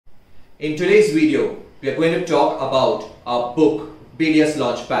In today's video, we are going to talk about our book, BDS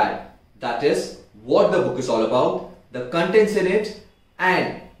Launchpad. That is, what the book is all about, the contents in it,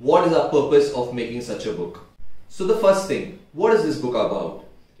 and what is our purpose of making such a book. So the first thing, what is this book about?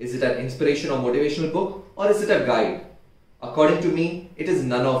 Is it an inspiration or motivational book, or is it a guide? According to me, it is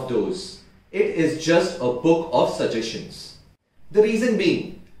none of those. It is just a book of suggestions. The reason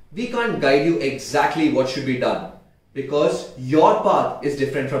being, we can't guide you exactly what should be done because your path is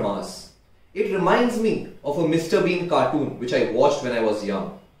different from ours. It reminds me of a Mr. Bean cartoon which I watched when I was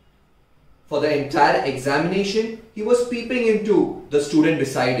young. For the entire examination, he was peeping into the student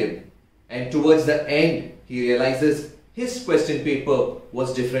beside him, and towards the end, he realizes his question paper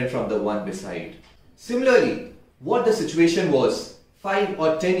was different from the one beside. Similarly, what the situation was 5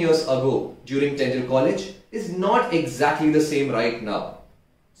 or 10 years ago during dental college is not exactly the same right now.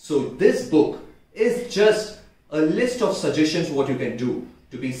 So this book is just a list of suggestions what you can do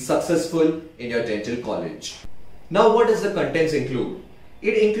to be successful in your dental college. Now what does the contents include?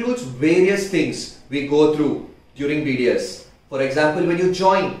 It includes various things we go through during BDS. For example, when you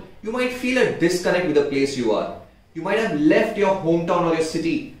join, you might feel a disconnect with the place you are. You might have left your hometown or your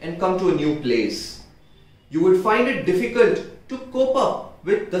city and come to a new place. You would find it difficult to cope up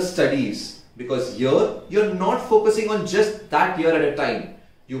with the studies because here you're not focusing on just that year at a time.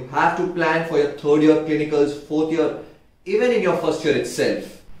 You have to plan for your third year clinicals, fourth year, even in your first year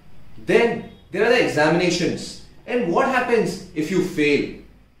itself. Then there are the examinations. And what happens if you fail?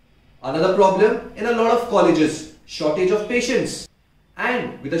 Another problem in a lot of colleges, shortage of patience.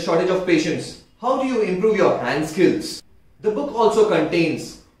 And with a shortage of patience, how do you improve your hand skills? The book also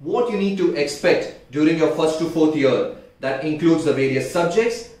contains what you need to expect during your first to fourth year. That includes the various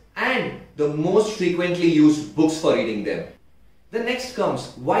subjects and the most frequently used books for reading them. The next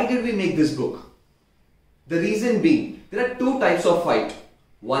comes, why did we make this book? The reason being, there are two types of fight.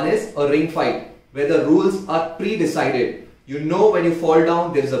 One is a ring fight, where the rules are pre-decided. You know when you fall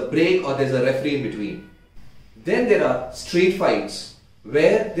down, there is a break or there is a referee in between. Then there are street fights,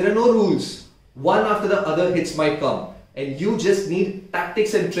 where there are no rules. One after the other hits might come, and you just need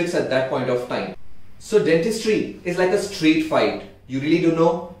tactics and tricks at that point of time. So dentistry is like a street fight. You really don't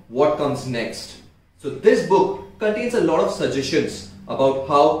know what comes next. So this book contains a lot of suggestions about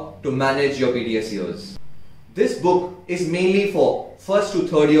how to manage your BDS years. This book is mainly for first to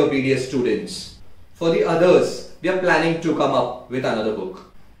third year BDS students. For the others, we are planning to come up with another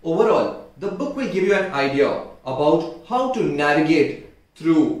book. Overall, the book will give you an idea about how to navigate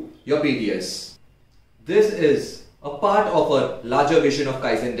through your BDS. This is a part of a larger vision of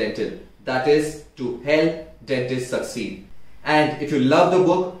Kaizen Dental, that is to help dentists succeed. And if you love the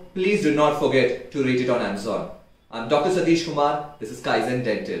book, please do not forget to rate it on Amazon. I'm Dr. Satish Kumar. This is Kaizen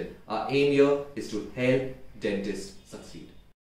Dental. Our aim here is to help dentists succeed.